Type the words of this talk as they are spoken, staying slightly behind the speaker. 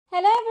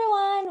Hello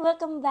everyone!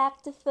 Welcome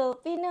back to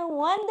Filipino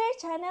Wonder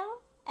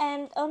Channel.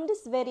 And on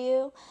this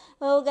video,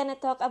 we're gonna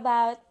talk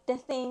about the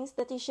things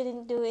that you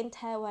shouldn't do in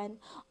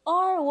Taiwan,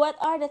 or what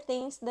are the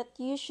things that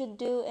you should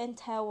do in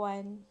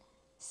Taiwan.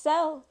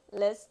 So,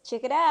 let's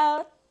check it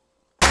out!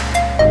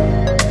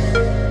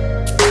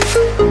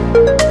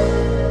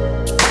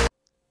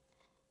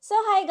 So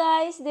hi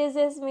guys, this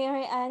is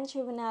Mary Ann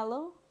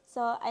Tribunalo.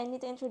 So I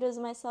need to introduce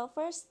myself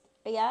first.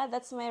 Yeah,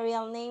 that's my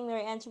real name,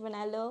 Mary Ann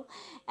Tribunalo.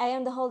 I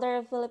am the holder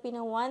of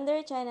Filipino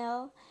Wonder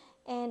Channel,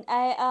 and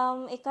I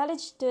am a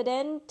college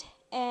student,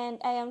 and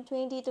I am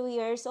 22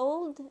 years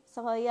old.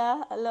 So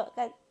yeah, look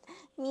at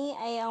me,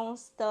 I am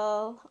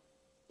still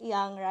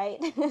young, right?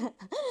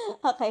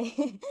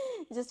 Okay,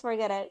 just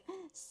forget it.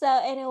 So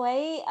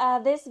anyway,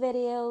 this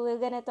video we're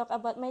gonna talk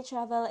about my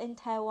travel in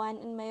Taiwan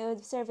and my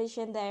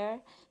observation there.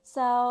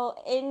 So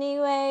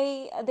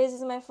anyway, this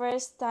is my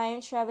first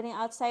time traveling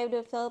outside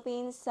the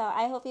Philippines, so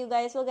I hope you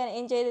guys will gonna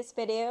enjoy this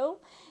video.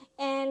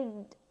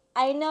 And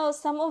I know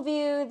some of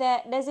you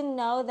that doesn't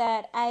know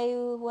that I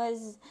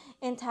was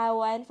in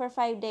Taiwan for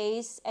 5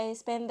 days. I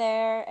spent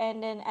there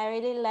and then I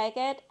really like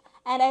it,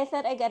 and I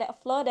thought I got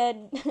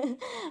uploaded,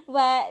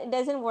 but it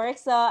doesn't work.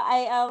 So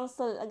I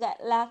also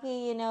got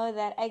lucky,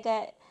 that I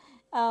got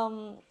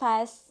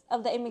pass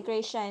of the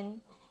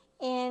immigration,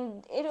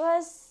 and it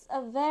was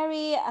a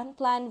very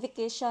unplanned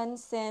vacation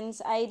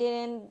since I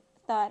didn't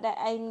thought that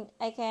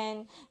I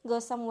can go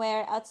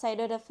somewhere outside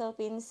of the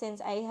Philippines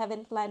since I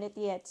haven't planned it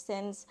yet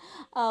since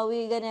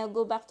we're gonna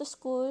go back to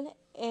school.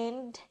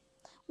 And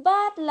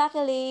but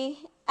luckily,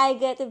 I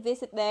get to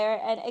visit there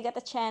and I got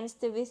a chance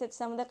to visit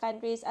some of the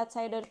countries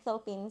outside of the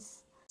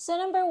Philippines. So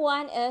number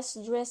one is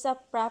dress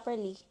up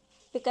properly.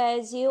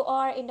 Because you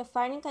are in the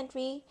foreign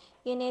country,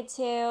 you need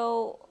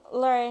to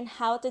learn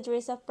how to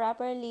dress up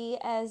properly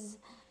as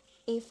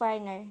a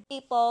foreigner.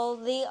 People,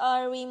 they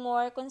are way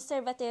more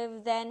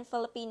conservative than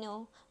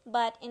Filipino,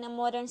 but in a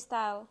modern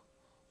style.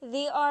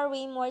 They are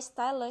way more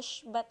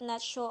stylish, but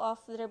not show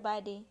off their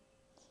body.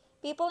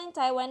 People in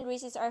Taiwan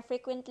dresses are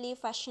frequently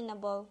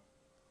fashionable.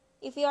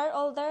 If you are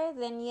older,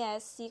 then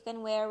yes, you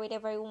can wear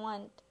whatever you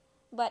want.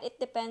 But it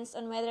depends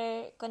on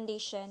weather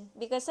condition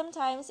because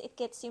sometimes it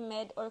gets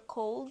humid or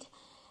cold.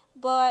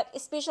 But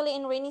especially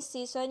in rainy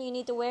season, you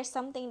need to wear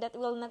something that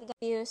will not give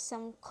you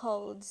some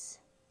colds.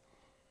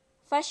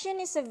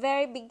 Fashion is a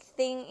very big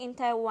thing in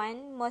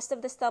Taiwan. Most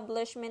of the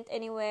establishment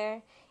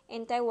anywhere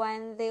in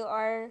Taiwan, they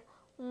are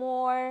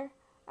more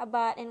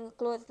about in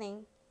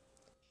clothing.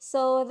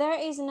 So there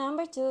is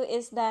number two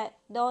is that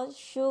don't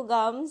chew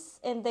gums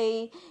in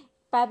the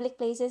public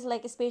places,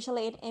 like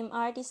especially in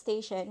MRT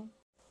station.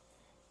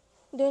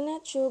 Do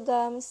not chew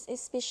gums,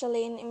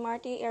 especially in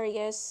MRT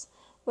areas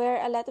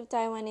where a lot of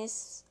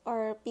Taiwanese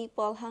or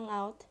people hang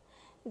out.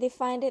 They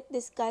find it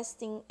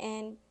disgusting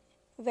and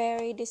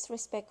very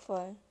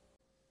disrespectful.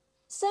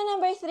 So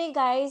number three,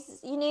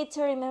 guys, you need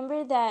to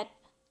remember that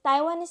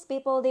Taiwanese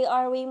people, they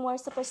are way more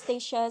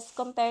superstitious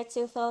compared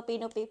to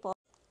Filipino people.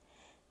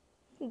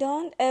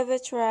 Don't ever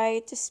try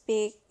to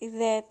speak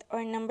that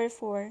or number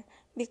four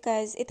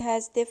because it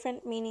has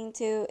different meaning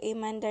to a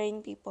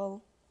Mandarin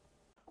people.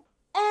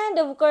 And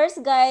of course,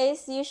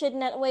 guys, you should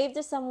not wave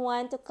to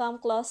someone to come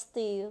close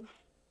to you.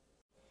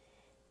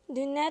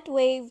 Do not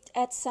wave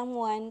at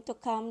someone to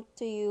come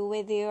to you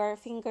with your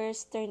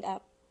fingers turned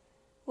up.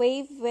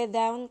 Wave with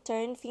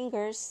down-turned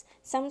fingers.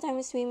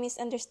 Sometimes we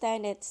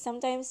misunderstand it.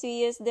 Sometimes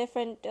we use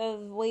different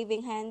of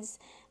waving hands,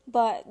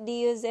 but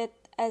they use it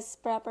as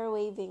proper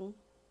waving.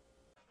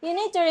 You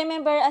need to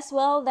remember as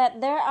well that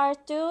there are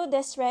two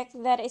districts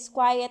that is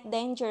quite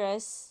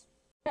dangerous.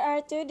 There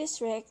are two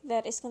districts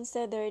that is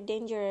considered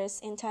dangerous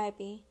in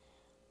Taipei,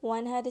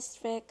 Wanha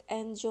District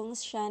and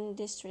Zhongshan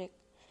District.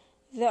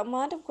 The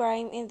amount of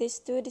crime in these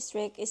two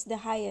districts is the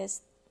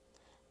highest.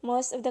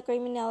 Most of the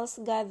criminals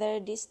gather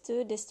these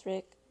two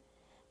districts.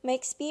 My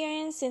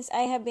experience since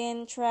I have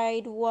been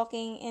tried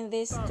walking in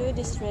these two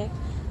districts,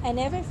 I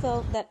never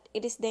felt that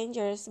it is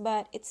dangerous,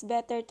 but it's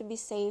better to be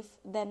safe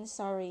than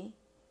sorry.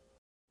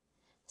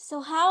 So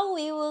how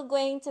we will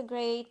going to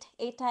grade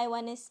a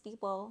Taiwanese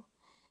people?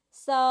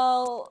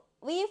 So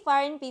we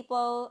foreign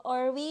people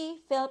or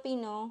we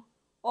Filipino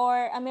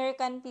or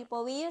American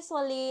people, we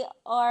usually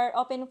are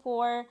open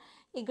for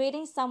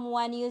grading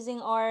someone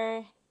using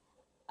our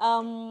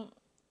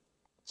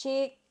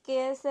cheek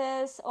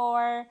kisses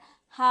or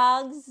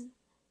hugs,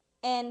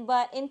 and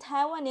but in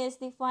Taiwanese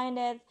they find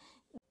it.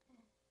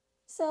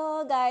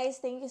 So guys,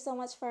 thank you so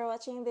much for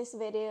watching this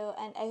video,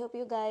 and I hope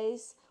you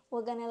guys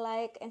will gonna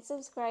like and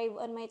subscribe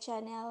on my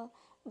channel.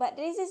 But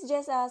this is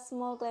just a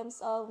small glimpse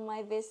of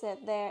my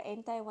visit there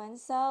in Taiwan.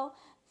 So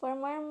for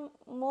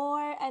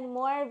more and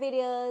more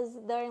videos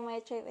during my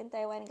trip in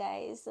Taiwan,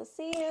 guys. So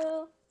see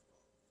you.